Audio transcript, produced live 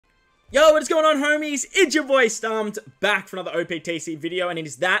Yo, what is going on, homies? It's your boy StumpD, back for another OPTC video, and it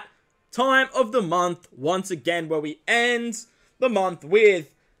is that time of the month once again where we end the month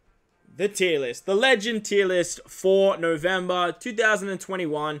with the tier list. The legend tier list for November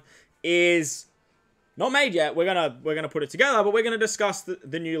 2021 is not made yet. We're gonna put it together, but we're gonna discuss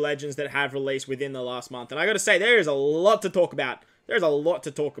the new legends that have released within the last month. And I gotta say, there is a lot to talk about. There's a lot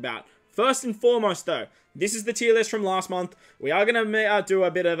to talk about. First and foremost, though, this is the tier list from last month. We are going to do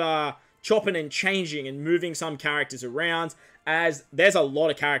a bit of chopping and changing and moving some characters around, as there's a lot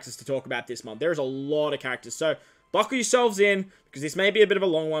of characters to talk about this month. There's a lot of characters, so buckle yourselves in, because this may be a bit of a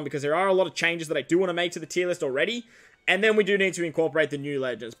long one, because there are a lot of changes that I do want to make to the tier list already. And then we do need to incorporate the new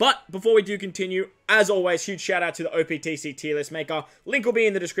legends. But before we do continue, as always, huge shout out to the OPTC tier list maker. Link will be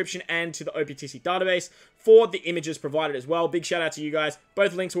in the description, and to the OPTC database for the images provided as well. Big shout out to you guys.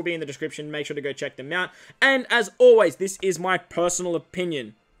 Both links will be in the description. Make sure to go check them out. And as always, this is my personal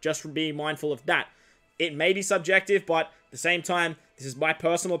opinion. Just be mindful of that. It may be subjective, but at the same time, this is my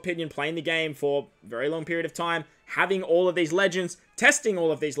personal opinion, playing the game for a very long period of time, having all of these legends, testing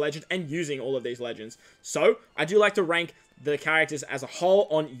all of these legends, and using all of these legends. So, I do like to rank the characters as a whole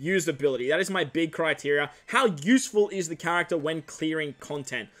on usability. That is my big criteria. How useful is the character when clearing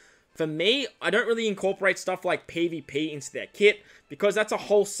content? For me, I don't really incorporate stuff like PvP into their kit, because that's a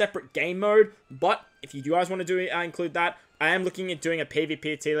whole separate game mode. But if you guys want to include that, I am looking at doing a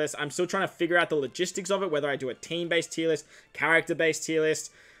PvP tier list. I'm still trying to figure out the logistics of it, whether I do a team-based tier list, character-based tier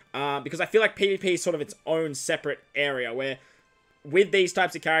list, because I feel like PvP is sort of its own separate area, where with these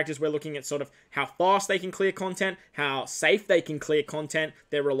types of characters, we're looking at sort of how fast they can clear content, how safe they can clear content,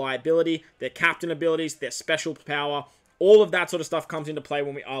 their reliability, their captain abilities, their special power. All of that sort of stuff comes into play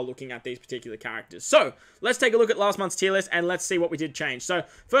when we are looking at these particular characters. So, let's take a look at last month's tier list, and let's see what we did change. So,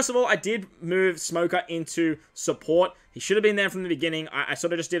 first of all, I did move Smoker into support. He should have been there from the beginning. I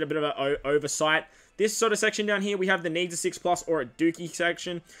sort of just did a bit of an oversight. This sort of section down here, we have the needs a 6+ or a dookie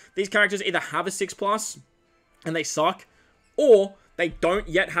section. These characters either have a 6+, and they suck, or they don't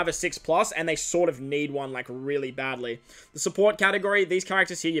yet have a 6+, and they sort of need one, like, really badly. The support category, these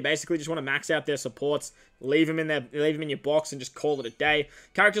characters here, you basically just want to max out their supports, leave them in your box, and just call it a day.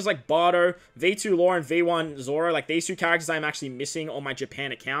 Characters like Bardo, V2 Law, and V1 Zoro, like, these two characters I'm actually missing on my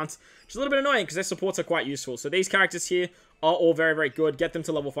Japan account, which is a little bit annoying, because their supports are quite useful. So these characters here are all very, very good. Get them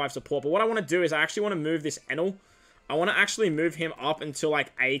to level 5 support. But what I want to do is I actually want to move this Enel. I want to actually move him up until,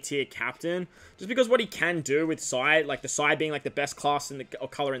 like, A-tier captain. Just because what he can do with Psy, like, the Psy being, like, the best class or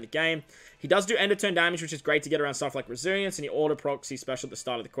color in the game. He does do end of turn damage, which is great to get around stuff like Resilience, and he auto-procs his special at the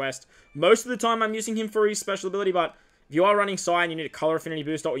start of the quest. Most of the time, I'm using him for his special ability, but if you are running Psy and you need a color affinity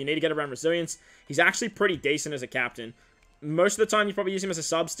booster, or you need to get around Resilience, he's actually pretty decent as a captain. Most of the time, you probably use him as a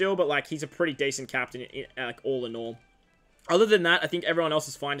sub still, but, like, he's a pretty decent captain, like, all in all. Other than that, I think everyone else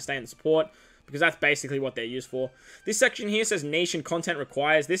is fine to stay in the support, because that's basically what they're used for. This section here says niche and content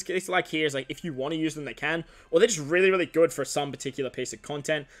requires. This like here is like, if you want to use them, they can. Or they're just really, really good for some particular piece of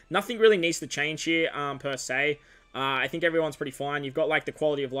content. Nothing really needs to change here, per se. I think everyone's pretty fine. You've got, like, the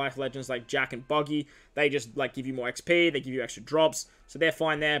quality of life legends like Jack and Buggy. They just, like, give you more XP. They give you extra drops. So they're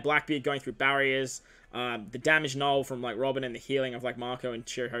fine there. Blackbeard going through barriers. The damage null from, like, Robin, and the healing of, like, Marco and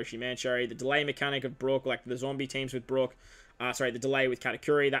Shirihoshi Mancherry. The delay mechanic of Brook, like the zombie teams with Brook. The delay with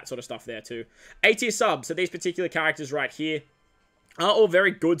Katakuri, that sort of stuff there too. A-tier subs, so these particular characters right here are all very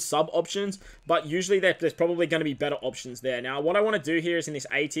good sub options, but usually there's probably going to be better options there. Now, what I want to do here is in this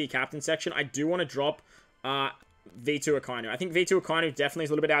A-tier captain section, I do want to drop V2 Akainu. I think V2 Akainu definitely is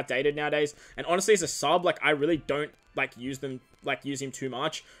a little bit outdated nowadays, and honestly, as a sub, like, I really don't, like, use him too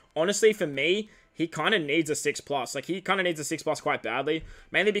much. Honestly, for me, he kind of needs a 6+. Like, he kind of needs a 6+ quite badly,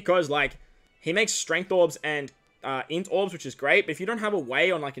 mainly because, like, he makes strength orbs and int orbs, which is great, but if you don't have a way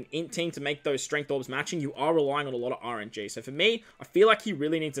on, like, an int team to make those strength orbs matching, you are relying on a lot of RNG. So for me, I feel like he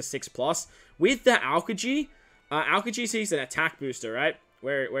really needs a 6+. With the Aokiji, Aokiji sees an attack booster, right?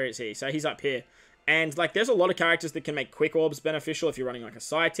 Where is he? So he's up here. And, like, there's a lot of characters that can make quick orbs beneficial if you're running, like, a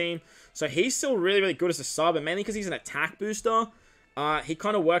side team. So he's still really, really good as a sub, and mainly because he's an attack booster, he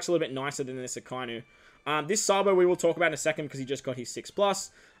kind of works a little bit nicer than this Akainu. This Sabo we will talk about in a second because he just got his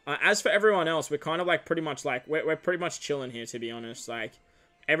 6+. As for everyone else, we're kind of, like, pretty much, like, we're pretty much chilling here, to be honest. Like,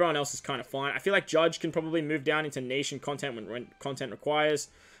 everyone else is kind of fine. I feel like Judge can probably move down into niche and content when content requires.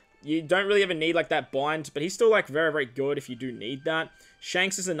 You don't really ever need, like, that bind, but he's still, like, very, very good if you do need that.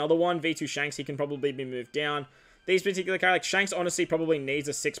 Shanks is another one. V2 Shanks, he can probably be moved down. These particular characters, like, Shanks honestly probably needs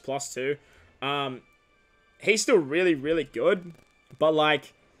a 6+ too. He's still really, really good, but,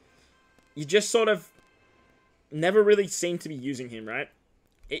 like, you just sort of never really seem to be using him, right?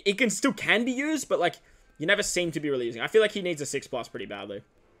 It still can be used, but, like, you never seem to be really using it. I feel like he needs a 6+ pretty badly.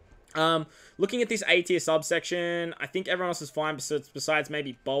 Looking at this A tier subsection, I think everyone else is fine besides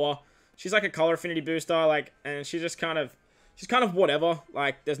maybe Boa. She's like a color affinity booster, like, and she's kind of whatever.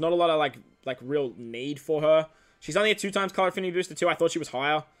 Like, there's not a lot of like real need for her. She's only a 2x color affinity booster too. I thought she was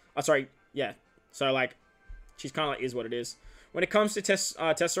higher. Oh, sorry, yeah. So like, she's kind of like is what it is. When it comes to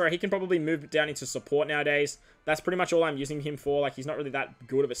Tessera, he can probably move down into support nowadays. That's pretty much all I'm using him for. Like, he's not really that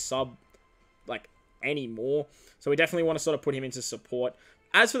good of a sub, like, anymore. So we definitely want to sort of put him into support.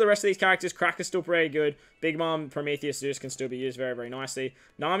 As for the rest of these characters, Cracker's still pretty good. Big Mom, Prometheus, Zeus can still be used very, very nicely.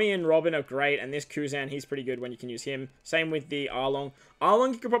 Nami and Robin are great, and this Kuzan, he's pretty good when you can use him. Same with the Arlong.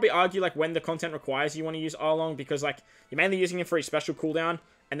 Arlong, you could probably argue, like, when the content requires you want to use Arlong, because, like, you're mainly using him for his special cooldown,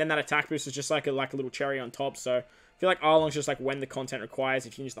 and then that attack boost is just like a little cherry on top, so I feel like Arlong's just like when the content requires,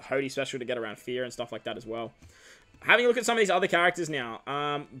 if you can use the Hody special to get around fear and stuff like that as well. Having a look at some of these other characters now,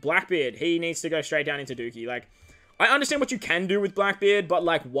 Blackbeard, he needs to go straight down into Dookie. Like, I understand what you can do with Blackbeard, but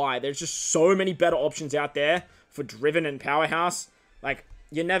like, why? There's just so many better options out there for Driven and Powerhouse. Like,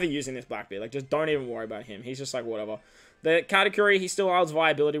 you're never using this Blackbeard. Like, just don't even worry about him. He's just like, whatever. The category, he still has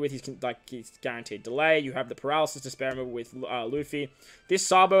viability with his, like, his guaranteed delay. You have the paralysis to spare him with Luffy. This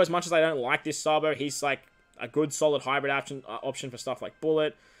Sabo, as much as I don't like this Sabo, he's like a good solid hybrid option for stuff like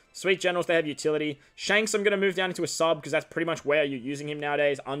Bullet. Sweet Generals, they have utility. Shanks, I'm going to move down into a sub because that's pretty much where you're using him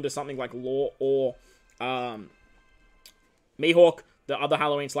nowadays, under something like Law or Mihawk, the other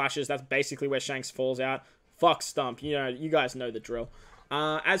Halloween slashers. That's basically where Shanks falls out. Fuck Stump, you know, you guys know the drill.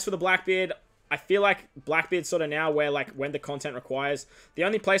 As for the Blackbeard, I feel like Blackbeard's sort of now where, like, when the content requires. The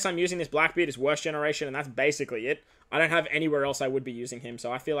only place I'm using this Blackbeard is Worst Generation, and that's basically it. I don't have anywhere else I would be using him,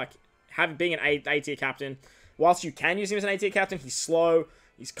 so I feel like being an A tier captain, whilst you can use him as an A tier captain, he's slow,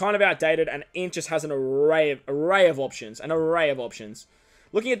 he's kind of outdated, and Int just has an array of options.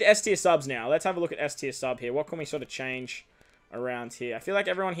 Looking at the S tier subs now, let's have a look at S tier sub here. What can we sort of change around here? I feel like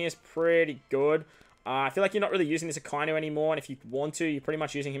everyone here is pretty good. I feel like you're not really using this Akainu anymore, and if you want to, you're pretty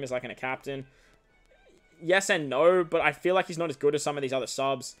much using him as like a captain. Yes and no, but I feel like he's not as good as some of these other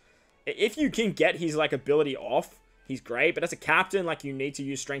subs. If you can get his like ability off, he's great, but as a captain, like, you need to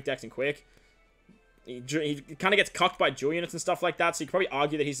use Strength, Dex, and Quick. He kind of gets cucked by dual units and stuff like that, so you could probably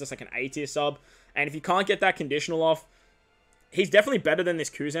argue that he's just like an A tier sub. And if you can't get that conditional off, he's definitely better than this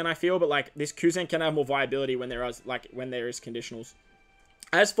Kuzan, I feel, but like, this Kuzan can have more viability when there is conditionals.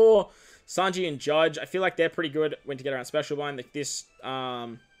 As for Sanji and Judge, I feel like they're pretty good when to get around special bind. Like this,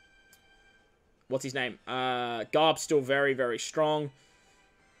 what's his name? Garb's still very, very strong.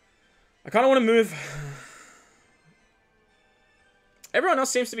 I kind of want to move. Everyone else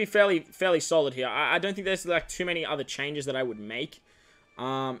seems to be fairly solid here. I don't think there's like too many other changes that I would make.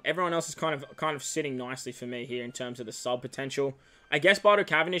 Everyone else is kind of sitting nicely for me here in terms of the sub potential. I guess Bardo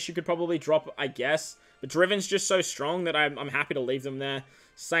Cavendish you could probably drop, I guess. But Driven's just so strong that I'm happy to leave them there.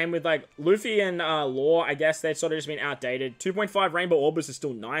 Same with like Luffy and Law, I guess they've sort of just been outdated. 2.5 Rainbow Orbers is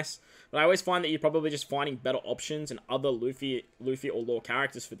still nice. But I always find that you're probably just finding better options and other Luffy or Law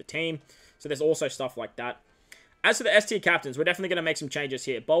characters for the team. So there's also stuff like that. As for the S tier captains, we're definitely going to make some changes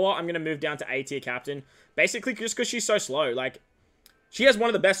here. Boa, I'm going to move down to A tier captain. Basically just because she's so slow. Like, she has one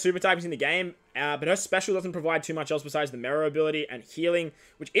of the best super types in the game, but her special doesn't provide too much else besides the Mirror ability and healing,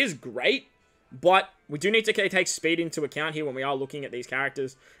 which is great. But we do need to take speed into account here when we are looking at these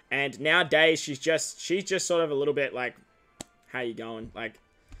characters. And nowadays, she's just sort of a little bit like, how you going? Like,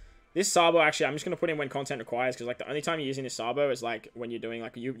 this Sabo, actually, I'm just going to put in when content requires, because like the only time you're using this Sabo is like when you're doing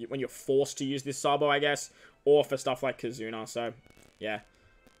like, when you're forced to use this Sabo, I guess, or for stuff like Kazuna. So, yeah.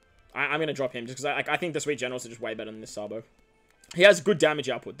 I'm going to drop him just because I think the Sweet Generals are just way better than this Sabo. He has good damage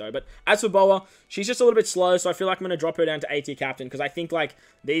output, though. But as for Boa, she's just a little bit slow, so I feel like I'm going to drop her down to A tier captain, because I think, like,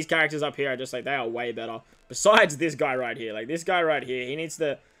 these characters up here are just, like, they are way better. Besides this guy right here. Like, this guy right here, he needs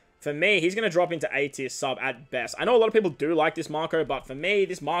to... For me, he's going to drop into A tier sub at best. I know a lot of people do like this Marco, but for me,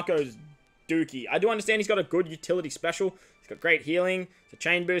 this Marco's dookie. I do understand he's got a good utility special. He's got great healing. He's a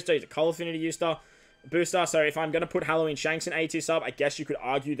chain booster. He's a color affinity booster. So if I'm going to put Halloween Shanks in A tier sub, I guess you could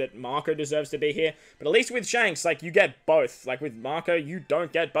argue that Marco deserves to be here. But at least with Shanks, like, you get both. Like, with Marco, you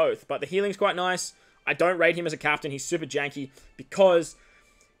don't get both. But the healing's quite nice. I don't rate him as a captain. He's super janky because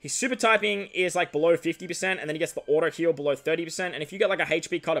his super typing is, like, below 50%, and then he gets the auto heal below 30%. And if you get, like, a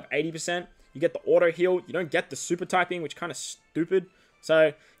HP cut of 80%, you get the auto heal. You don't get the super typing, which is kind of stupid.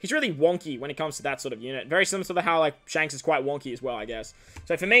 So he's really wonky when it comes to that sort of unit. Very similar to how, like, Shanks is quite wonky as well, I guess.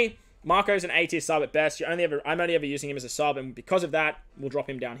 So for me, Marco's an A tier sub at best. I'm only ever using him as a sub, and because of that, we'll drop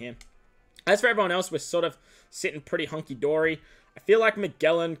him down here. As for everyone else, we're sort of sitting pretty hunky-dory. I feel like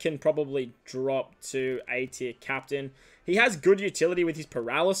Magellan can probably drop to A tier captain. He has good utility with his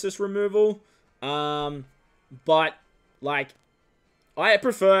paralysis removal, but like I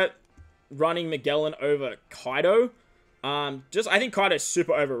prefer running Magellan over Kaido. I think Kaido's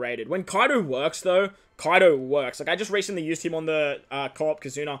super overrated. When Kaido works, though, Kaido works. Like, I just recently used him on the co-op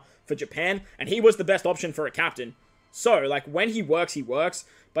Kazuna for Japan, and he was the best option for a captain. So, like, when he works, he works.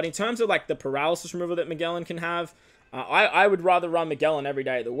 But in terms of, like, the paralysis removal that Magellan can have, I would rather run Magellan every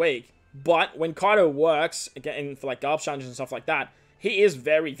day of the week. But when Kaido works, again, for, like, garbage challenges and stuff like that, he is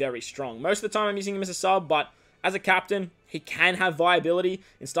very, very strong. Most of the time, I'm using him as a sub, but as a captain, he can have viability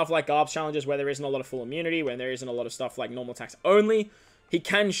in stuff like garbage challenges where there isn't a lot of full immunity, where there isn't a lot of stuff like normal attacks only. He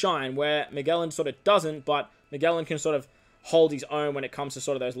can shine, where Magellan sort of doesn't, but Magellan can sort of hold his own when it comes to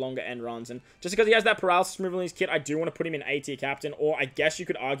sort of those longer end runs. And just because he has that paralysis removal in his kit, I do want to put him in A-tier captain, or I guess you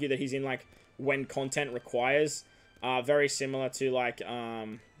could argue that he's in, like, when content requires. Very similar to, like,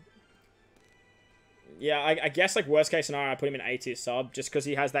 yeah, I guess, like, worst case scenario, I put him in A-tier sub, just because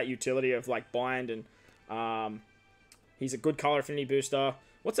he has that utility of, like, bind, and, he's a good color affinity booster.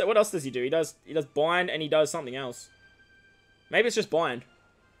 What else does he do? He does bind, and he does something else. Maybe it's just bind.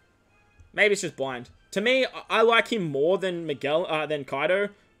 Maybe it's just bind. To me, I like him more than than Kaido,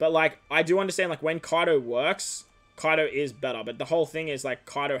 but, like, I do understand, like, when Kaido works, Kaido is better, but the whole thing is, like,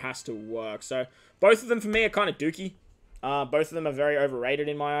 Kaido has to work. So, both of them, for me, are kind of dookie. Both of them are very overrated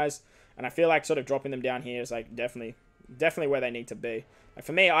in my eyes, and I feel like sort of dropping them down here is, like, definitely where they need to be. Like,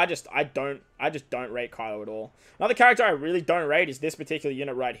 for me, I just don't rate Kaido at all. Another character I really don't rate is this particular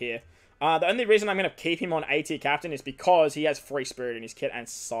unit right here. The only reason I'm going to keep him on A-tier captain is because he has Free Spirit in his kit and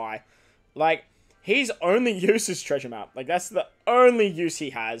Psy. Like, his only use is treasure map. Like, that's the only use he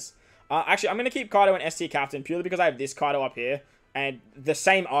has. Actually, I'm going to keep Kaido in S-tier captain purely because I have this Kaido up here. And the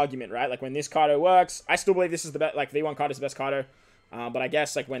same argument, right? Like, when this Kaido works, I still believe this is the best, like, V1 Kaido is the best Kaido. But I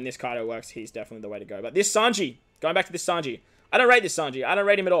guess, like, when this Kaido works, he's definitely the way to go. But this Sanji, going back to this Sanji, I don't rate this Sanji. I don't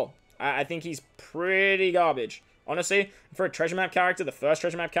rate him at all. I think he's pretty garbage. Honestly, for a treasure map character, the first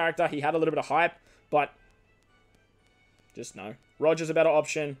treasure map character, he had a little bit of hype, but just no. Roger's a better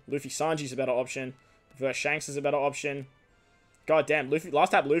option. Luffy Sanji's a better option. Verse Shanks is a better option. Goddamn, Last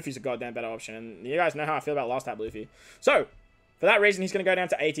Tap Luffy's a goddamn better option, and you guys know how I feel about Last Tap Luffy. So, for that reason, he's going to go down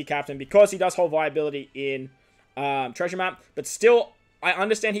to AT captain because he does hold viability in treasure map, but still, I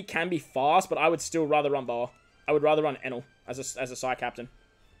understand he can be fast, but I would still rather run Boa. I would rather run Enel as a side captain.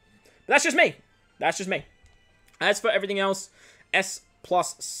 But that's just me. That's just me. As for everything else, S+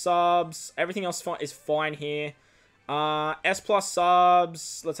 subs, everything else is fine here. S+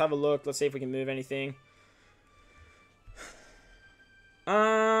 subs, let's have a look. Let's see if we can move anything.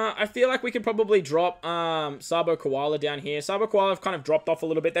 I feel like we could probably drop Sabo Koala down here. Sabo Koala have kind of dropped off a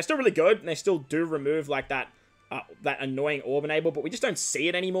little bit. They're still really good, and they still do remove like that annoying Orb Enable, but we just don't see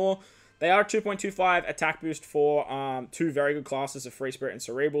it anymore. They are 2.25 attack boost for two very good classes of Free Spirit and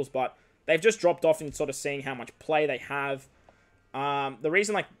Cerebrals, but they've just dropped off in sort of seeing how much play they have. The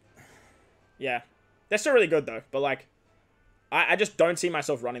reason, like, yeah, they're still really good though, but like, I just don't see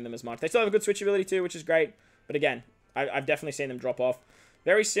myself running them as much. They still have a good switchability too, which is great, but again, I've definitely seen them drop off.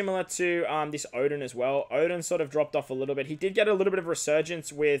 Very similar to this Odin as well. Odin sort of dropped off a little bit. He did get a little bit of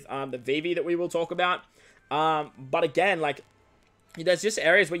resurgence with the VV that we will talk about. But again, like, there's just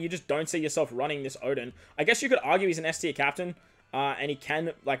areas where you just don't see yourself running this Odin. I guess you could argue he's an S-tier captain, and he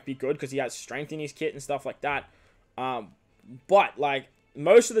can, like, be good because he has strength in his kit and stuff like that. But, like,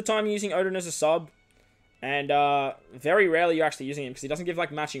 most of the time you're using Odin as a sub, and very rarely you're actually using him because he doesn't give,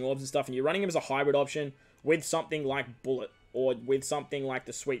 like, matching orbs and stuff, and you're running him as a hybrid option with something like Bullet, or with something like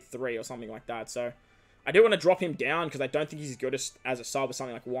the Sweet 3 or something like that. So I do want to drop him down because I don't think he's as good as a sub as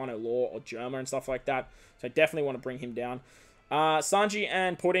something like Wano Law or Germa and stuff like that. So I definitely want to bring him down. Sanji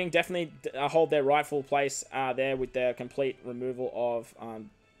and Pudding definitely hold their rightful place there with their complete removal of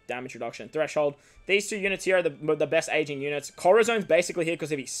damage reduction threshold. These two units here are the best aging units. Corazone's basically here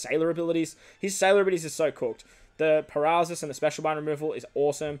because of his Sailor abilities. His Sailor abilities are so cooked. The paralysis and the special bind removal is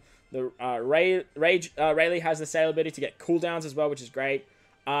awesome. The Rayleigh has the Sailor ability to get cooldowns as well, which is great.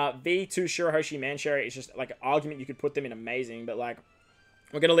 V2 Shirahoshi Mancherry is just like an argument you could put them in amazing, but like,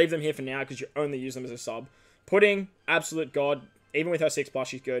 we're going to leave them here for now because you only use them as a sub. Pudding, absolute god. Even with her 6+,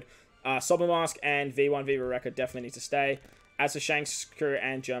 she's good. Sober Mask and V1 Viva Rekka definitely need to stay. As for Shanks crew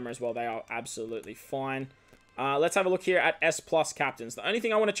and Germa as well, they are absolutely fine. Let's have a look here at S+ captains. The only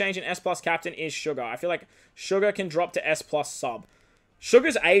thing I want to change in S+ captain is Sugar. I feel like Sugar can drop to S+ sub.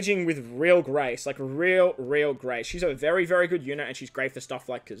 Sugar's aging with real grace, like real grace. She's a very, very good unit, and she's great for stuff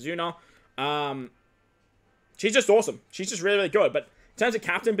like Kazuna. She's just awesome. She's just really, really good. But in terms of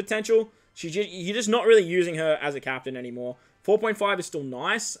captain potential, you're just not really using her as a captain anymore. 4.5 is still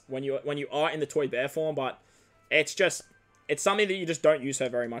nice when you are in the Toy Bear form, but it's it's something that you just don't use her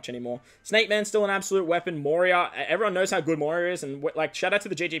very much anymore. Snake Man's still an absolute weapon. Moria, everyone knows how good Moria is, and like, shout out to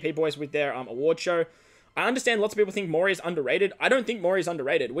the GGP boys with their award show. I understand lots of people think Moria is underrated. I don't think Moria is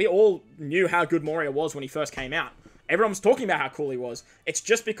underrated. We all knew how good Moria was when he first came out. Everyone was talking about how cool he was. It's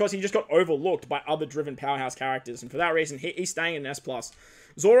just because he just got overlooked by other driven powerhouse characters, and for that reason, he's staying in S+.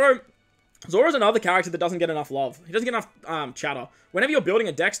 Zoro's another character that doesn't get enough love. He doesn't get enough chatter. Whenever you're building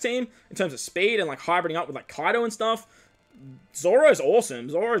a dex team, in terms of speed and like hybriding up with like Kaido and stuff, Zoro's awesome.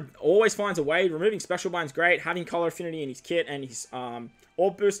 Zoro always finds a way. Removing special bind's great. Having color affinity in his kit and his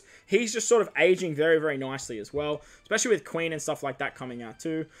orb boost, he's just sort of aging very, very nicely as well. Especially with Queen and stuff like that coming out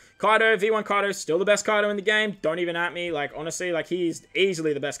too. Kaido, V1 Kaido, still the best Kaido in the game. Don't even at me. Like, honestly, like, he's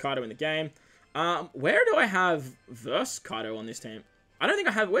easily the best Kaido in the game. Where do I have Verse Kaido on this team? I don't think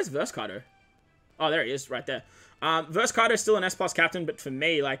I have... Where's Verse Kaido? Oh, there he is, right there. Verse Kaido is still an S+ captain, but for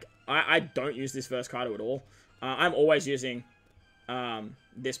me, like, I don't use this Verse Kaido at all. I'm always using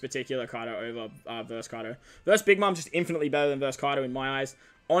this particular Kaido over Verse Kaido. Verse Big Mom's just infinitely better than Verse Kaido in my eyes.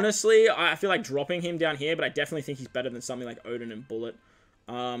 Honestly, I feel like dropping him down here, but I definitely think he's better than something like Odin and Bullet.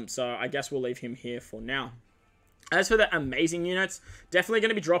 So I guess we'll leave him here for now. As for the amazing units, definitely going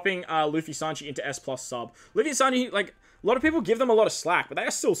to be dropping Luffy Sanji into S+ sub. Luffy and Sanji, like, a lot of people give them a lot of slack, but they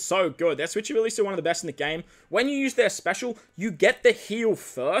are still so good. Their switch ability is still one of the best in the game. When you use their special, you get the heal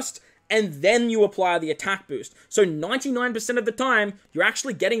first, and then you apply the attack boost. So 99% of the time, you're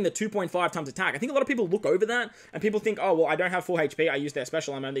actually getting the 2.5 times attack. I think a lot of people look over that, and people think, oh, well, I don't have full HP, I use their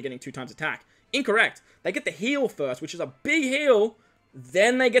special, I'm only getting 2 times attack. Incorrect. They get the heal first, which is a big heal,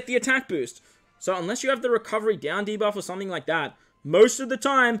 then they get the attack boost. So unless you have the recovery down debuff or something like that, most of the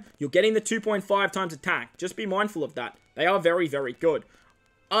time, you're getting the 2.5 times attack. Just be mindful of that. They are very, very good.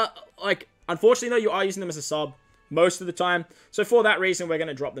 Like, unfortunately, though, you are using them as a sub most of the time. So for that reason, we're going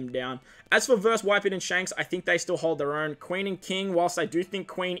to drop them down. As for Verse Whitebeard and Shanks, I think they still hold their own. Queen and King, whilst I do think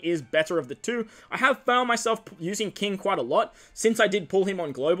Queen is better of the two, I have found myself using King quite a lot since I did pull him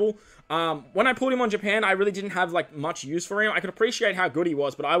on Global. When I pulled him on Japan, I really didn't have, like, much use for him. I could appreciate how good he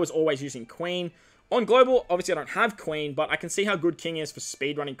was, but I was always using Queen. On Global, obviously I don't have Queen, but I can see how good King is for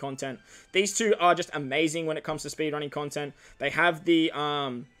speedrunning content. These two are just amazing when it comes to speedrunning content. They have the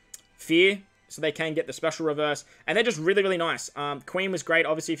Fear, so they can get the special reverse, and they're just really, really nice. Queen was great.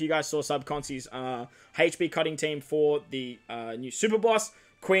 Obviously, if you guys saw Subconsi's HB cutting team for the new Super Boss,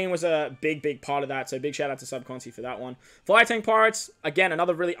 Queen was a big, big part of that, so big shout out to Subconsi for that one. Fly Tank Pirates, again,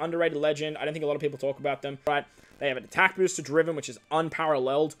 another really underrated legend. I don't think a lot of people talk about them, right? They have an attack boost to Driven, which is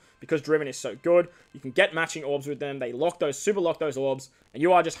unparalleled because Driven is so good. You can get matching orbs with them. They lock those, super lock those orbs, and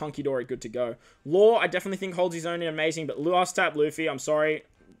you are just hunky-dory good to go. Law, I definitely think holds his own in amazing, but last tap Luffy, I'm sorry.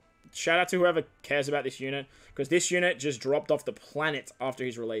 Shout out to whoever cares about this unit, because this unit just dropped off the planet after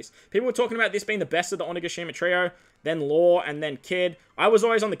his release. People were talking about this being the best of the Onigashima trio, then Law, and then Kid. I was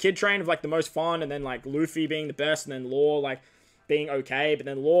always on the Kid train of, like, the most fun, and then, like, Luffy being the best, and then Law, like, being okay, but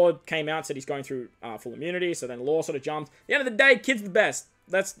then Law came out, said he's going through full immunity, so then Law sort of jumped. At the end of the day, Kid's the best.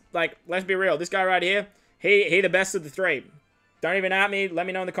 Let's be real. This guy right here, he the best of the three. Don't even at me. Let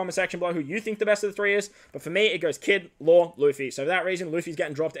me know in the comment section below who you think the best of the three is. But for me, it goes Kid, Law, Luffy. So for that reason, Luffy's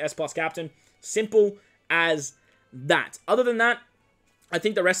getting dropped to S+ captain. Simple as that. Other than that, I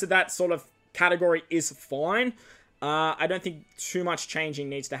think the rest of that sort of category is fine. I don't think too much changing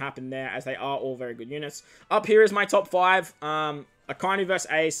needs to happen there, as they are all very good units. Up here is my top 5. Akainu vs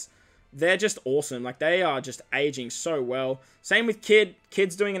Ace. They're just awesome. Like, they are just aging so well. Same with Kid.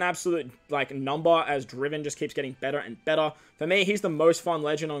 Kid's doing an absolute, like, number as Driven just keeps getting better and better. For me, he's the most fun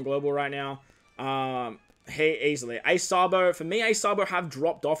legend on Global right now. He easily. Ace Sabo. For me, Ace Sabo have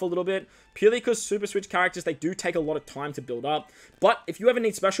dropped off a little bit. Purely because Super Switch characters, they do take a lot of time to build up. But if you ever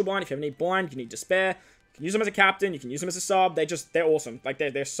need Special Blind, if you ever need Blind, you need Despair, you can use them as a captain, you can use them as a sub. They're awesome. Like,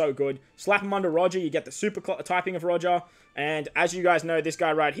 they're so good. Slap them under Roger, you get the super typing of Roger. And as you guys know, this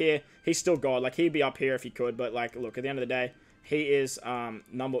guy right here, he's still God. Like, he'd be up here if he could. But, like, look, at the end of the day, he is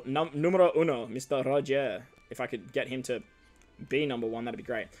numero uno, Mr. Roger. If I could get him to be number 1, that'd be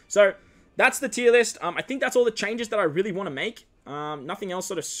great. So, that's the tier list. I think that's all the changes that I really want to make. Nothing else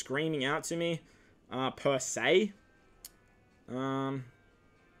sort of screaming out to me, per se.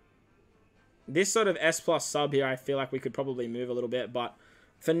 This sort of S+ sub here, I feel like we could probably move a little bit, but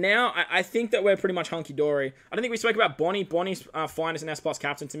for now, I think that we're pretty much hunky-dory. I don't think we spoke about Bonnie. Bonnie's fine as an S+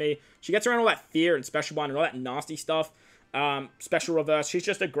 captain to me. She gets around all that fear and special bind and all that nasty stuff. Special reverse. She's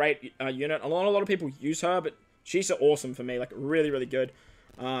just a great unit. A lot of people use her, but she's awesome for me. Like, really, really good.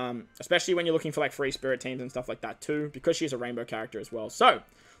 Especially when you're looking for, like, free spirit teams and stuff like that, too, because she's a rainbow character as well. So,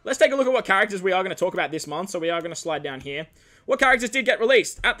 let's take a look at what characters we are going to talk about this month. So, we are going to slide down here. What characters did get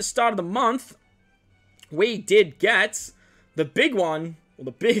released? At the start of the month, we did get the big one, or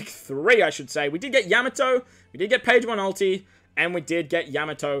the big three, I should say, we did get Yamato, we did get Page 1 ulti, and we did get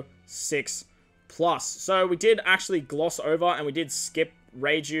Yamato 6+. So we did actually gloss over, and we did skip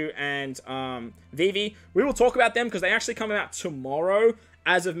Reiju and Vivi. We will talk about them because they actually come out tomorrow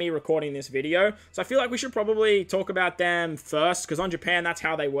as of me recording this video. So I feel like we should probably talk about them first, because on Japan, that's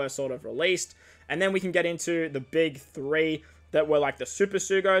how they were sort of released. And then we can get into the big three that were like the Super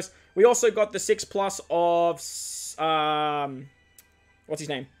Sugos. We also got the 6+ of, what's his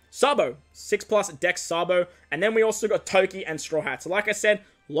name? Sabo. 6+ Dex Sabo. And then we also got Toki and Straw Hat. So like I said,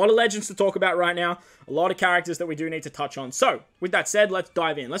 a lot of legends to talk about right now. A lot of characters that we do need to touch on. So, with that said, let's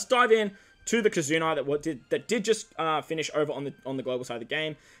dive in. Let's dive in to the Kazuna that did just finish over on the global side of the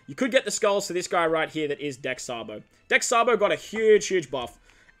game. You could get the skulls for this guy right here that is Dex Sabo. Dex Sabo got a huge buff.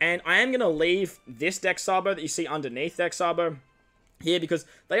 And I am going to leave this Dex Sabo that you see underneath Dex Sabo here because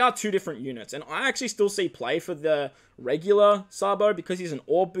they are two different units. And I actually still see play for the regular Sabo because he's an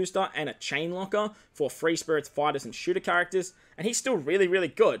orb booster and a chain locker for free spirits, fighters, and shooter characters. And he's still really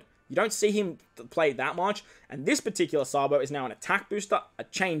good. You don't see him play that much. And this particular Sabo is now an attack booster, a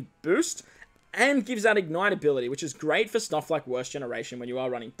chain boost, and gives that ignite ability, which is great for stuff like Worst Generation when you are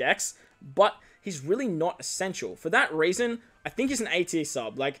running Dex. But he's really not essential. For that reason, I think he's an A tier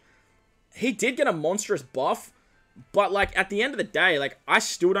sub. Like, he did get a monstrous buff, but like at the end of the day, like I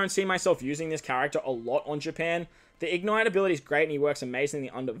still don't see myself using this character a lot on Japan. The ignite ability is great and he works amazingly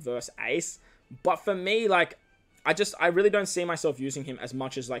under Verse Ace. But for me, like, I really don't see myself using him as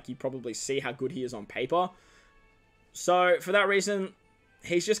much as like you probably see how good he is on paper. So for that reason,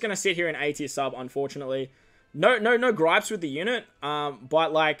 he's just gonna sit here in A tier sub, unfortunately. No gripes with the unit.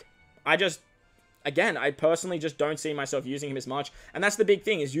 But like again, I personally just don't see myself using him as much. And that's the big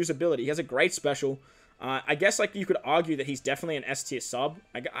thing, is usability. He has a great special. I guess like you could argue that he's definitely an S tier sub.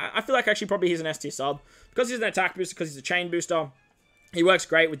 I feel like actually probably he's an S tier sub. Because he's an attack booster, because he's a chain booster. He works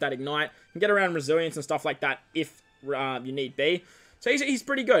great with that ignite. You can get around resilience and stuff like that if you need be. So he's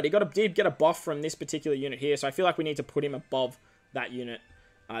pretty good. He did get a buff from this particular unit here. So I feel like we need to put him above that unit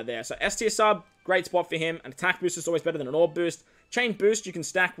there. So S tier sub, great spot for him. An attack boost is always better than an orb boost. Chain boost you can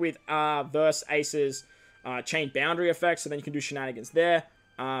stack with Verse Ace's chain boundary effect. So then you can do shenanigans there.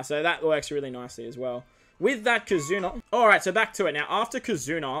 So that works really nicely as well. With that Kazuna... Alright, so back to it. Now, after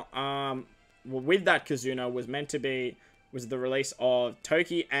Kazuna, well, with that Kazuna was the release of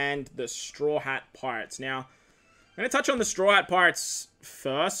Toki and the Straw Hat Pirates. Now, I'm going to touch on the Straw Hat Pirates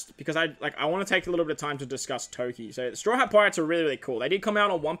first, because I want to take a little bit of time to discuss Toki. So, the Straw Hat Pirates are really cool. They did come out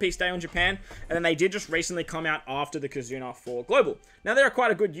on One Piece Day on Japan, and then they did just recently come out after the Kazuna for Global. Now, they're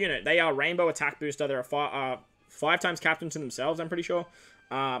quite a good unit. They are Rainbow Attack Booster. They're a 5 times captain to themselves, I'm pretty sure.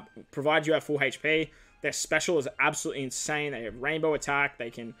 Provided you have full HP. Their special is absolutely insane. They have Rainbow Attack. They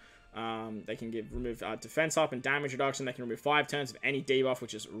can remove defense up and damage reduction. They can remove 5 turns of any debuff,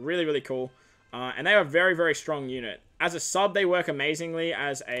 which is really cool. And they are a very strong unit. As a sub, they work amazingly.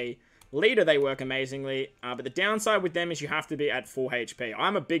 As a leader, they work amazingly. But the downside with them is you have to be at full HP.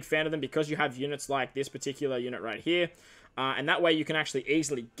 I'm a big fan of them because you have units like this particular unit right here. And that way you can actually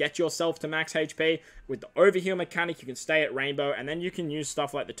easily get yourself to max HP. With the overheal mechanic, you can stay at Rainbow, and then you can use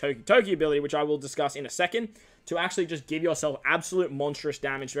stuff like the Toki ability, which I will discuss in a second, to actually just give yourself absolute monstrous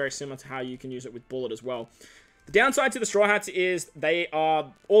damage, very similar to how you can use it with Bullet as well. The downside to the Straw Hats is they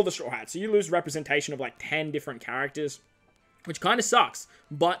are all the Straw Hats, so you lose representation of like 10 different characters, which kind of sucks.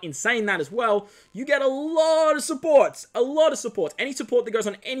 But in saying that as well, you get a lot of supports. Any support that goes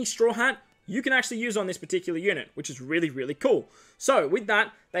on any Straw Hat, you can actually use on this particular unit, which is really cool. So with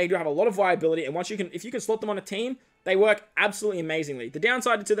that, they do have a lot of viability, and if you can slot them on a team, they work absolutely amazingly. The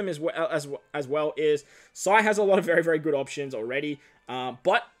downside to them as well is Sai has a lot of very good options already,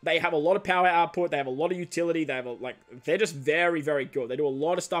 but they have a lot of power output. They have a lot of utility. They're just very good. They do a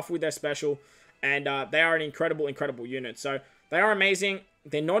lot of stuff with their special, and they are an incredible unit. So they are amazing.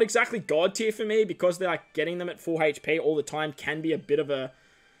 They're not exactly god tier for me because they're like getting them at full HP all the time can be a bit of a...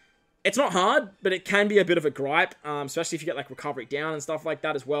 It's not hard, but it can be a bit of a gripe, especially if you get like recovery down and stuff like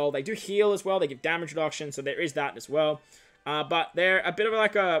that as well. They do heal as well. They give damage reduction, so there is that as well. But they're a bit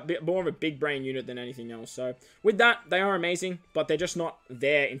of bit more of a big brain unit than anything else. So with that, they are amazing, but they're just not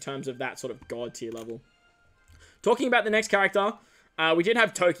there in terms of that sort of god tier level. Talking about the next character, we did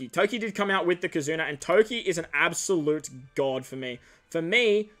have Toki. Toki did come out with the Kazuna, and Toki is an absolute god for me. For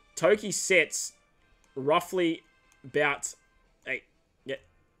me, Toki sits roughly about...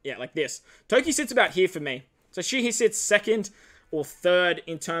 Yeah, like this. Toki sits about here for me. So she sits second or third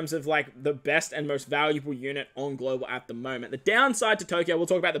in terms of like the best and most valuable unit on Global at the moment. The downside to Toki, we'll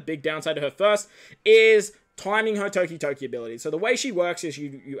talk about the big downside to her first, is timing her Toki Toki ability. So the way she works is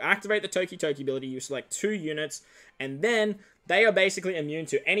you activate the Toki Toki ability, you select 2 units, and then they are basically immune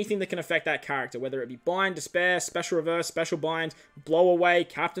to anything that can affect that character, whether it be bind, despair, special reverse, special bind, blow away,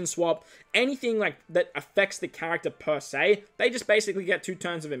 captain swap, anything like that affects the character per se. They just basically get 2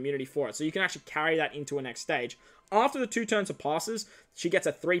 turns of immunity for it, so you can actually carry that into a next stage. After the 2 turns passes, she gets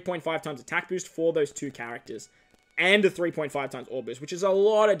a 3.5 times attack boost for those 2 characters, and a 3.5 times orb boost, which is a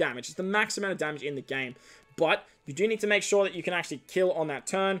lot of damage. It's the max amount of damage in the game, but you do need to make sure that you can actually kill on that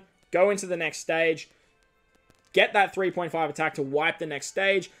turn, go into the next stage, get that 3.5 attack to wipe the next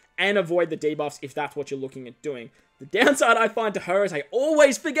stage, and avoid the debuffs if that's what you're looking at doing. The downside I find to her is I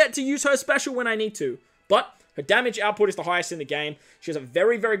always forget to use her special when I need to, but her damage output is the highest in the game. She has a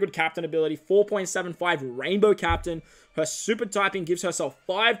very, very good captain ability, 4.75 Rainbow Captain. Her super typing gives herself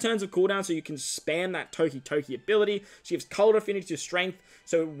 5 turns of cooldown, so you can spam that Toki Toki ability. She gives colored affinity to strength,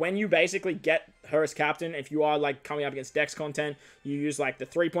 so when you basically get her as captain, if you are like coming up against Dex content, you use like the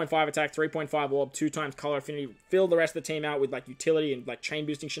 3.5 attack, 3.5 orb, 2 times color affinity, fill the rest of the team out with like utility and like chain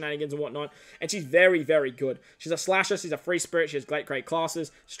boosting shenanigans and whatnot, and she's very, very good. She's a slasher, she's a free spirit, she has great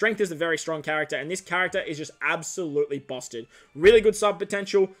classes. Strength is a very strong character, and this character is just absolutely busted. Really good sub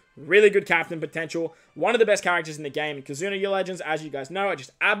potential, really good captain potential, one of the best characters in the game. And Kazuna Year Legends, as you guys know, are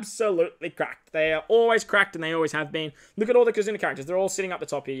just absolutely cracked. They are always cracked, and they always have been. Look at all the Kazuna characters. They're all sitting up the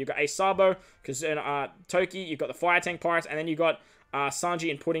top here. You've got a Sabo, Kazuna, Toki, you've got the Fire Tank Pirates, and then you've got Sanji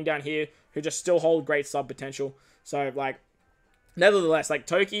and Pudding down here, who just still hold great sub potential. So, like, nevertheless, like,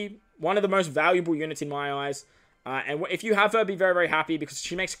 Toki, one of the most valuable units in my eyes. And if you have her, be very, very happy, because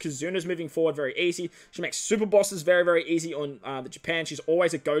she makes Kazunas moving forward very easy. She makes super bosses very, very easy on the Japan. She's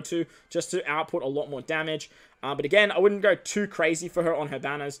always a go-to just to output a lot more damage. But again, I wouldn't go too crazy for her on her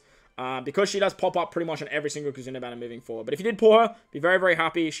banners, because she does pop up pretty much on every single Kazuna banner moving forward. But if you did pull her, be very, very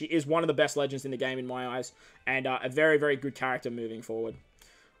happy. She is one of the best legends in the game in my eyes, and a very, very good character moving forward.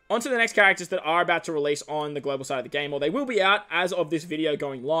 On to the next characters that are about to release on the global side of the game, or they will be out as of this video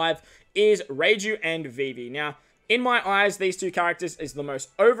going live, is Reiju and Vivi. Now, in my eyes, these 2 characters is the most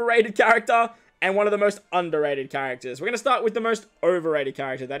overrated character and one of the most underrated characters. We're going to start with the most overrated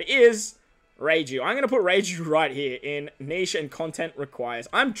character, that is Reiju. I'm going to put Reiju right here in niche and content requires.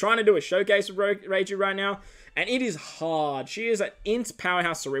 I'm trying to do a showcase of Reiju right now, and it is hard. She is an int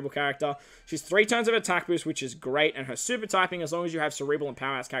powerhouse cerebral character. She's 3 turns of attack boost, which is great, and her super typing, as long as you have cerebral and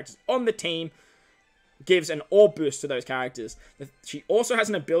powerhouse characters on the team, gives an orb boost to those characters. She also has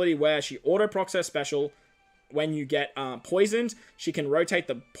an ability where she auto-procs her special. When you get poisoned, she can rotate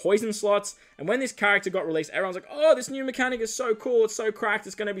the poison slots. And when this character got released, everyone's like, oh, this new mechanic is so cool, it's so cracked,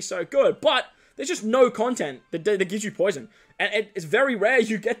 it's going to be so good. But there's just no content that gives you poison. And it's very rare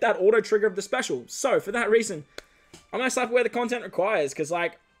you get that auto trigger of the special. So for that reason, I'm going to slap where the content requires, because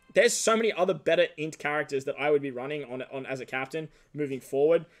like there's so many other better int characters that I would be running on as a captain moving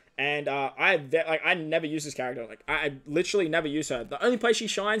forward. And I never use this character. Like I literally never use her. The only place she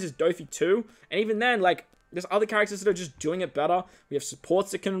shines is Dofi 2, and even then, like, there's other characters that are just doing it better. We have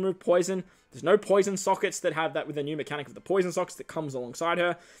supports that can remove poison. There's no poison sockets that have that with the new mechanic of the poison sockets that comes alongside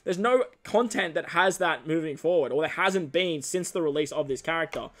her. There's no content that has that moving forward, or there hasn't been since the release of this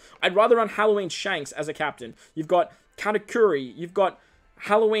character. I'd rather run Halloween Shanks as a captain. You've got Katakuri, you've got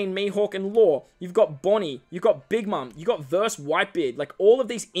Halloween, Mihawk, and Law. You've got Bonnie. You've got Big Mom. You've got Verse Whitebeard. Like, all of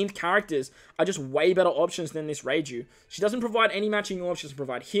these int characters are just way better options than this Reiju. She doesn't provide any matching orbs. She doesn't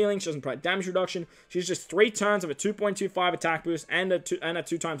provide healing. She doesn't provide damage reduction. She's just 3 turns of a 2.25 attack boost and a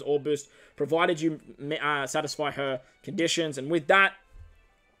 2 times orb boost, provided you satisfy her conditions. And with that,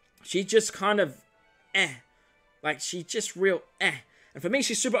 she's just kind of Like, she's just real And for me,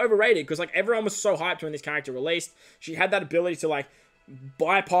 she's super overrated, because, like, everyone was so hyped when this character released. She had that ability to, like,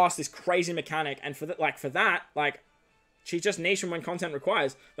 bypass this crazy mechanic, and for that, she's just niche when content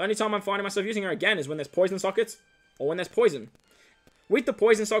requires. The only time I'm finding myself using her again is when there's poison sockets, or when there's poison. With the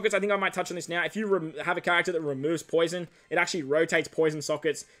poison sockets, I think I might touch on this now. If you have a character that removes poison, it actually rotates poison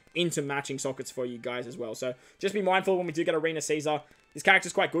sockets into matching sockets for you guys as well. So just be mindful when we do get Arena Caesar. This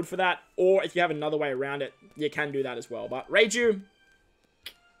character's quite good for that, or if you have another way around it, you can do that as well. But Reiju,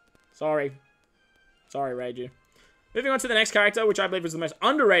 sorry Reiju. Moving on to the next character, which I believe was the most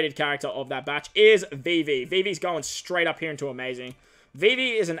underrated character of that batch, is Vivi. Vivi's going straight up here into amazing.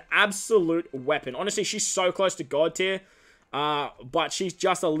 Vivi is an absolute weapon. Honestly, she's so close to God tier, but she's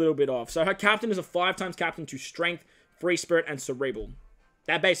just a little bit off. So her captain is a 5 times captain to Strength, Free Spirit, and Cerebral.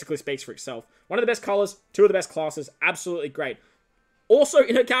 That basically speaks for itself. One of the best colors, 2 of the best classes, absolutely great. Also,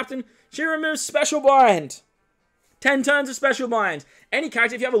 in her captain, she removes Special Bind. 10 turns of special bind. Any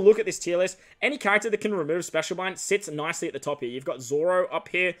character, if you have a look at this tier list, any character that can remove special bind sits nicely at the top here. You've got Zoro up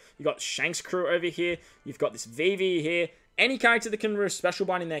here. You've got Shanks' crew over here. You've got this Vivi here. Any character that can remove special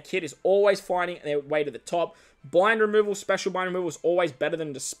bind in their kit is always finding their way to the top. Bind removal, special bind removal is always better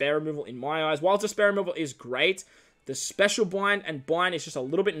than despair removal in my eyes. While despair removal is great, the special bind and bind is just a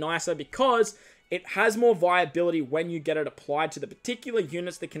little bit nicer because it has more viability when you get it applied to the particular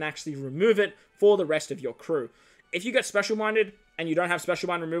units that can actually remove it for the rest of your crew. If you get special minded and you don't have special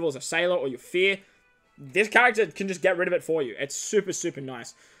bind removal as a sailor or your fear, this character can just get rid of it for you. It's super, super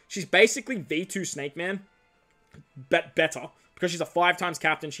nice. She's basically V2 Snake Man, but better. Because she's a 5x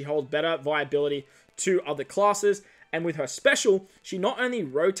captain, she holds better viability to other classes. And with her special, she not only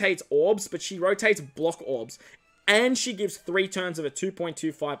rotates orbs, but she rotates block orbs. And she gives 3 turns of a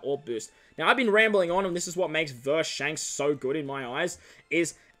 2.25 orb boost. Now, I've been rambling on, and this is what makes Verse Shanks so good in my eyes,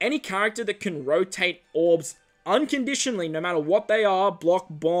 is any character that can rotate orbs unconditionally, no matter what they are, block,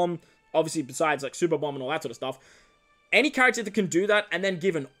 bomb, obviously besides like super bomb and all that sort of stuff, any character that can do that and then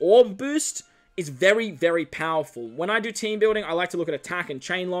give an orb boost is very, very powerful. When I do team building, I like to look at attack and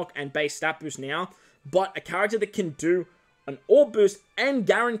chain lock and base stat boost now, but a character that can do an orb boost and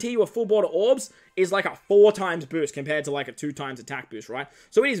guarantee you a full board of orbs is like a 4x boost compared to like a 2x attack boost, right?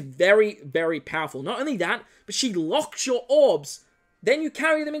 So it is very, very powerful. Not only that, but she locks your orbs. Then you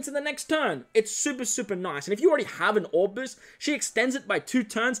carry them into the next turn. It's super, super nice. And if you already have an orb boost, she extends it by 2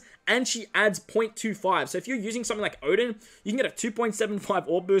 turns and she adds 0.25. So if you're using something like Odin, you can get a 2.75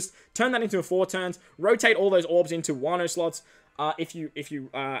 orb boost, turn that into a 4 turns, rotate all those orbs into Wano slots, if you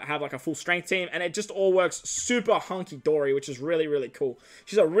have like a full strength team, and it just all works super hunky-dory, which is really, really cool.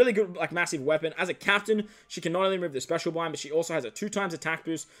 She's a really good, like, massive weapon. As a captain, she can not only remove the special bind, but she also has a 2x attack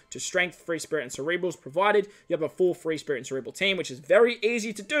boost to strength, free spirit, and cerebrals, provided you have a full free spirit and cerebral team, which is very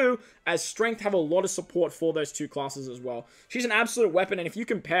easy to do, as strength have a lot of support for those 2 classes as well. She's an absolute weapon, and if you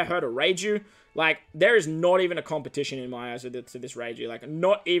compare her to Reiju, like, there is not even a competition in my eyes to this Reiju. Like,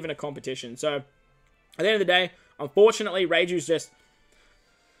 not even a competition. So, at the end of the day, unfortunately, Reiju's just...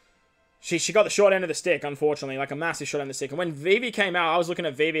 She got the short end of the stick, unfortunately. Like, a massive short end of the stick. And when Vivi came out, I was looking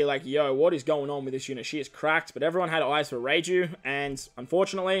at Vivi like, yo, what is going on with this unit? She is cracked. But everyone had eyes for Reiju. And,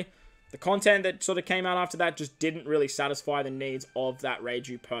 unfortunately, the content that sort of came out after that just didn't really satisfy the needs of that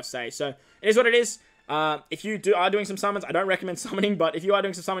Reiju per se. So, it is what it is. If you are doing some summons, I don't recommend summoning. But if you are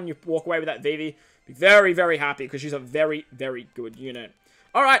doing some summon, you walk away with that Vivi, be very, very happy. Because she's a very, very good unit.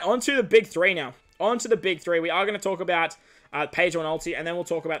 Alright, on to the big 3 now. On to the big 3. We are going to talk about Page 1 ulti, and then we'll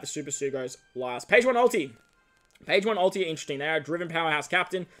talk about the Super Sugos last. Page 1 ulti. Page 1 ulti are interesting. They are a driven powerhouse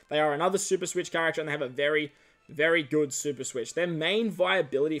captain. They are another Super Switch character, and they have a very, very good Super Switch. Their main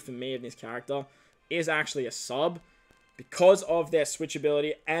viability for me of this character is actually a sub, because of their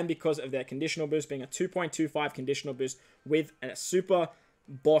switchability and because of their conditional boost being a 2.25 conditional boost with a super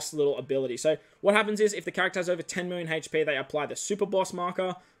boss little ability. So what happens is, if the character has over 10 million HP, they apply the super boss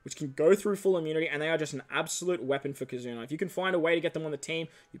marker, which can go through full immunity, and they are just an absolute weapon for Kizuna. If you can find a way to get them on the team,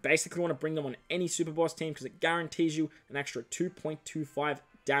 you basically want to bring them on any super boss team, because it guarantees you an extra 2.25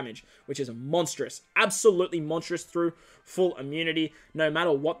 damage, which is monstrous, absolutely monstrous through full immunity. No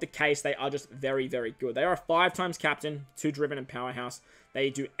matter what the case, they are just very, very good. They are a 5x captain, 2 driven and powerhouse. They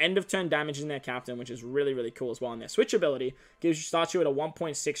do end of turn damage in their captain, which is really, really cool as well. And their switch ability starts you at a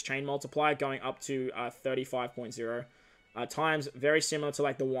 1.6 chain multiplier, going up to 35.0 times, very similar to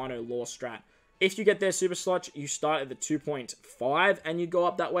like the Wano lore strat. If you get their super slot, you start at the 2.5 and you go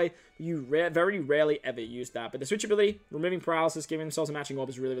up that way. You very rarely ever use that. But the switch ability, removing paralysis, giving themselves a matching orb,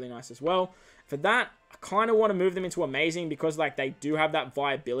 is really, really nice as well. For that, I kind of want to move them into amazing, because like they do have that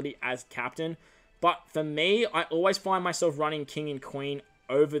viability as captain. But for me, I always find myself running King and Queen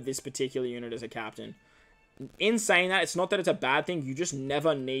over this particular unit as a captain. In saying that, it's not that it's a bad thing. You just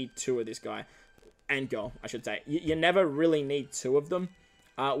never need 2 of this guy. And girl, I should say. You never really need 2 of them.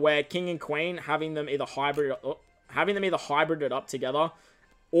 Where King and Queen, having them either hybrided up together,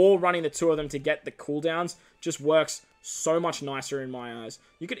 or running the 2 of them to get the cooldowns, just works so much nicer in my eyes.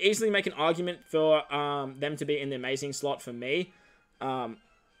 You could easily make an argument for them to be in the amazing slot for me, or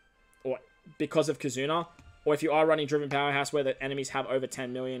because of Kizuna, or if you are running Driven Powerhouse where the enemies have over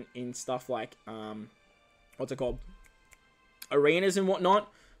 10 million in stuff like, what's it called? Arenas and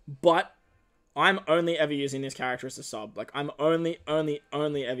whatnot, but I'm only ever using this character as a sub. Like, I'm only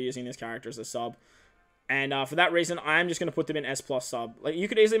ever using this character as a sub. And for that reason, I'm just going to put them in S+ sub. Like, you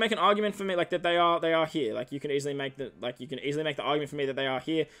could easily make an argument for me, like, that they are here. Like, you can easily make the argument for me that they are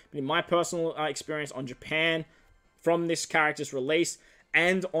here. But in my personal experience on Japan, from this character's release,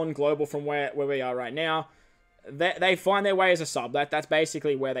 and on global from where we are right now, they find their way as a sub. That's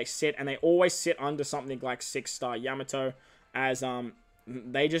basically where they sit, and they always sit under something like 6-star Yamato, as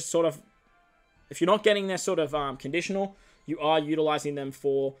they just sort of, if you're not getting their sort of conditional, you are utilizing them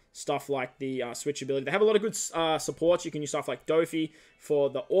for stuff like the switch ability. They have a lot of good supports. You can use stuff like Dofi for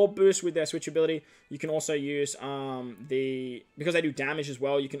the orb boost with their switch ability. You can also use because they do damage as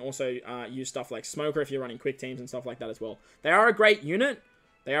well, you can also use stuff like Smoker if you're running quick teams and stuff like that as well. They are a great unit.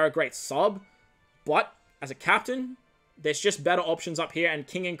 They are a great sub. But as a captain, there's just better options up here. And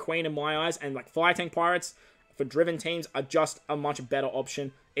King and Queen in my eyes, and like Fly Tank Pirates for driven teams are just a much better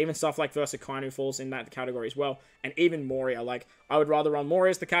option. Even stuff like Kainu falls in that category as well. And even Moria. Like, I would rather run Moria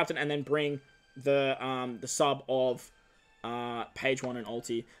as the captain and then bring the sub of Page 1 and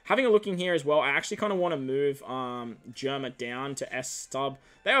Ulti. Having a look in here as well, I actually kind of want to move Germa down to S sub.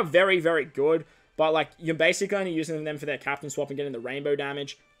 They are very, very good. But, like, you're basically only using them for their captain swap and getting the rainbow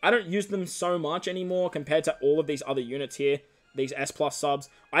damage. I don't use them so much anymore compared to all of these other units here. These S+ subs.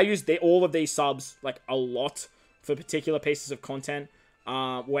 I use all of these subs, like, a lot for particular pieces of content.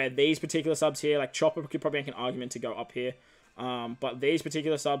 Where these particular subs here, like Chopper could probably make an argument to go up here. But these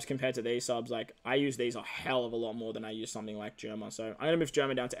particular subs compared to these subs, like, I use these a hell of a lot more than I use something like Germa. So I'm going to move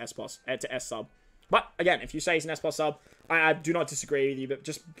Germa down to S+, to S sub. But, again, if you say he's an S+ sub, I do not disagree with you. But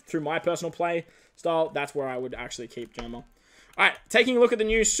just through my personal play style, that's where I would actually keep Germa. Alright, taking a look at the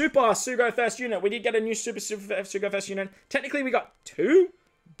new Super Sugo Fest unit. We did get a new Super Sugo Fest unit. Technically, we got 2,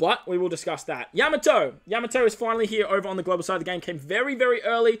 but we will discuss that. Yamato. Yamato is finally here over on the global side of the game. Came very, very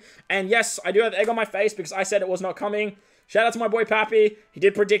early. And yes, I do have egg on my face because I said it was not coming. Shout out to my boy Papi. He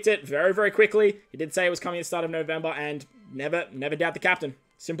did predict it very, very quickly. He did say it was coming at the start of November. And never doubt the captain.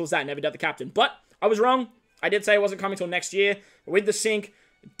 Simple as that. Never doubt the captain. But I was wrong. I did say it wasn't coming till next year. With the sync,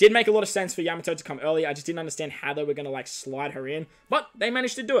 it did make a lot of sense for Yamato to come early. I just didn't understand how they were going to, like, slide her in. But they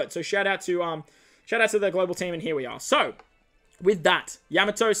managed to do it. So shout out to the global team, and here we are. So, with that,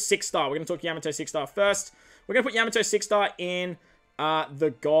 Yamato 6-star. We're going to talk Yamato 6-star first. We're going to put Yamato 6-star in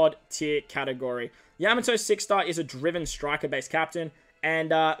the God tier category. Yamato 6-star is a driven striker-based captain,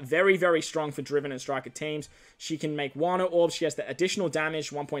 and very, very strong for driven and striker teams. She can make Wano orbs. She has the additional damage,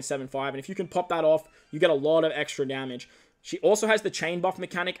 1.75, and if you can pop that off, you get a lot of extra damage. She also has the chain buff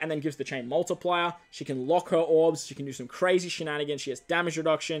mechanic and then gives the chain multiplier. She can lock her orbs. She can do some crazy shenanigans. She has damage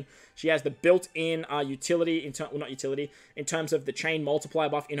reduction. She has the built-in utility, in terms of the chain multiplier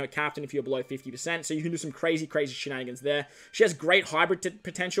buff in her captain if you're below 50%. So you can do some crazy, crazy shenanigans there. She has great hybrid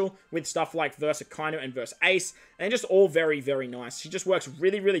potential with stuff like Versa Kainu and Versa Ace. And just all very, very nice. She just works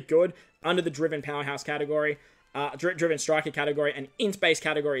really, really good under the driven powerhouse category. Driven striker category and int-based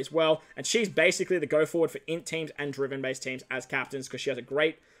category as well. And she's basically the go-forward for int teams and driven-based teams as captains because she has a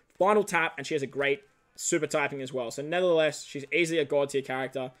great final tap and she has a great super typing as well. So nevertheless, she's easily a God tier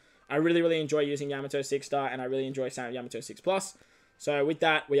character. I really, really enjoy using Yamato 6-star and I really enjoy Yamato 6+. So with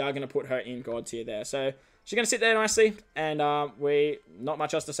that, we are going to put her in God tier there. So she's going to sit there nicely and not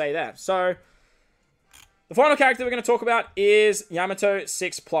much else to say there. So the final character we're going to talk about is Yamato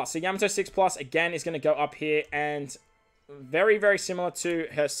 6+. So Yamato 6+, again, is going to go up here, and very, very similar to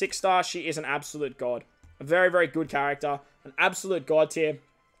her 6-star, she is an absolute god. A very, very good character. An absolute god tier.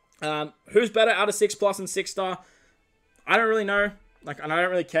 Who's better out of 6+ and 6-star? I don't really know. And I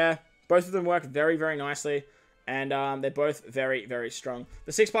don't really care. Both of them work very, very nicely, and they're both very, very strong.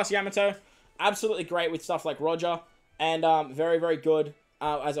 The 6+ Yamato, absolutely great with stuff like Roger, and very, very good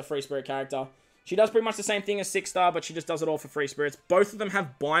as a free spirit character. She does pretty much the same thing as 6-star, but she just does it all for free spirits. Both of them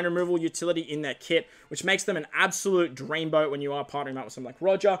have bind removal utility in their kit, which makes them an absolute dreamboat when you are partnering up with someone like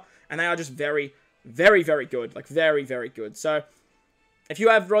Roger. And they are just very, very, very good. Like, very, very good. So, if you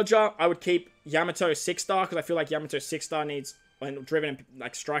have Roger, I would keep Yamato 6-star, because I feel like Yamato 6-star needs, and driven and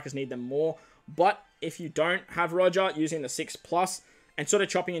like strikers need them more. But if you don't have Roger, using the 6+, and sort of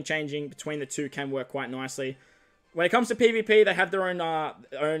chopping and changing between the two can work quite nicely. When it comes to PvP, they have their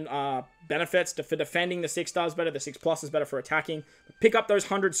own benefits for defending. The 6-star is better, the 6+ is better for attacking. Pick up those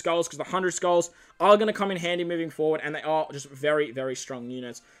 100 skulls, because the 100 skulls are going to come in handy moving forward, and they are just very, very strong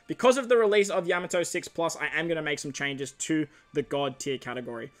units. Because of the release of Yamato 6+, I am going to make some changes to the God tier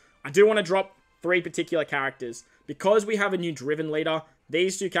category. I do want to drop 3 particular characters. Because we have a new driven leader,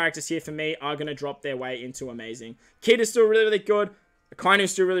 these 2 characters here for me are going to drop their way into amazing. Kid is still really, really good. The Kainu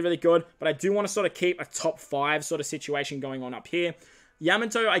is still really, really good, but I do want to sort of keep a top 5 sort of situation going on up here.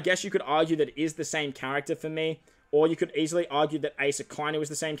 Yamato, I guess you could argue that is the same character for me, or you could easily argue that Ace Kainu is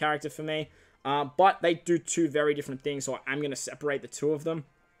the same character for me, but they do 2 very different things, so I'm going to separate the 2 of them,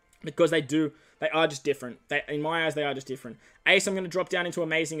 because they are just different. In my eyes, they are just different. Ace, I'm going to drop down into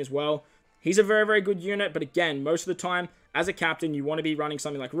amazing as well. He's a very, very good unit, but again, most of the time, as a captain, you want to be running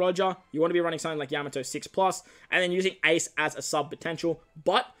something like Roger, you want to be running something like Yamato 6+, and then using Ace as a sub potential,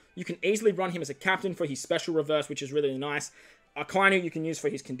 but you can easily run him as a captain for his special reverse, which is really nice. Akainu you can use for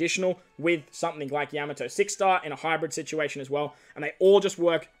his conditional with something like Yamato 6-star in a hybrid situation as well. And they all just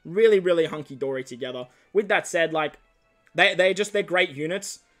work really, really hunky-dory together. With that said, like, they're great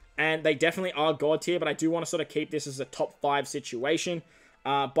units. And they definitely are God tier, but I do want to sort of keep this as a top 5 situation.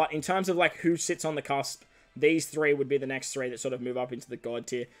 But in terms of, like, who sits on the cusp, these 3 would be the next 3 that sort of move up into the God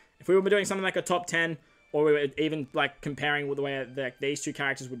tier. If we were doing something like a top 10, or we were even, like, comparing with the way that these 2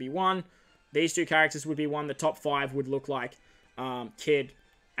 characters would be 1, these 2 characters would be 1, the top 5 would look like Kid,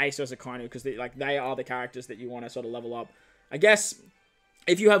 Ace versus Akainu, because they are the characters that you want to sort of level up. I guess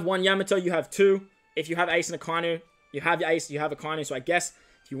if you have 1 Yamato, you have 2. If you have Ace and Akainu, you have Ace, you have Akainu. So I guess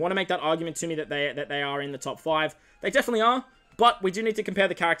if you want to make that argument to me that they are in the top 5, they definitely are. But we do need to compare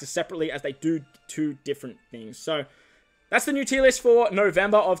the characters separately as they do 2 different things. So that's the new tier list for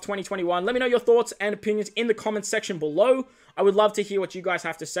November of 2021. Let me know your thoughts and opinions in the comments section below. I would love to hear what you guys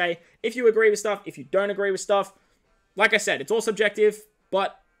have to say. If you agree with stuff, if you don't agree with stuff. Like I said, it's all subjective,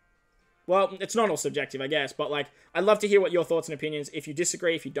 but, well, it's not all subjective, I guess, but, like, I'd love to hear what your thoughts and opinions, if you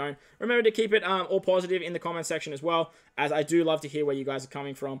disagree, if you don't. Remember to keep it all positive in the comment section as well, as I do love to hear where you guys are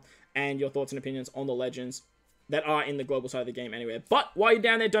coming from, and your thoughts and opinions on the legends that are in the global side of the game anywhere. But, while you're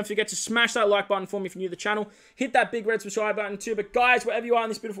down there, don't forget to smash that like button for me if you're new to the channel. Hit that big red subscribe button too, but guys, wherever you are in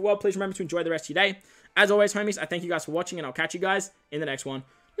this beautiful world, please remember to enjoy the rest of your day. As always, homies, I thank you guys for watching, and I'll catch you guys in the next one.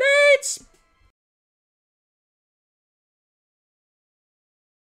 Let's